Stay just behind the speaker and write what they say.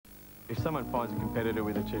If someone finds a competitor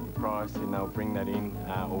with a cheaper price, then they'll bring that in,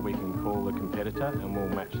 or we can call the competitor and we'll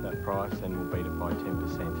match that price and we'll beat it by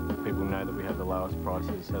 10%. People know that we have the lowest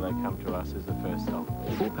prices, so they come to us as the first stop.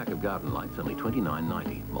 4-pack of garden lights, only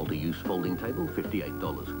 $29.90. Multi-use folding table,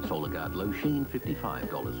 $58. Solar Guard Low Sheen,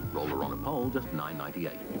 $55. Roller on a pole, just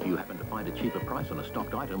 $9.98. If you happen to find a cheaper price on a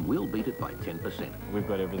stocked item, we'll beat it by 10%. We've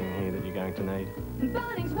got everything here that you're going to need.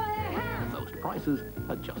 Bunnings Warehouse! Lowest prices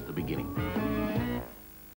are just the beginning.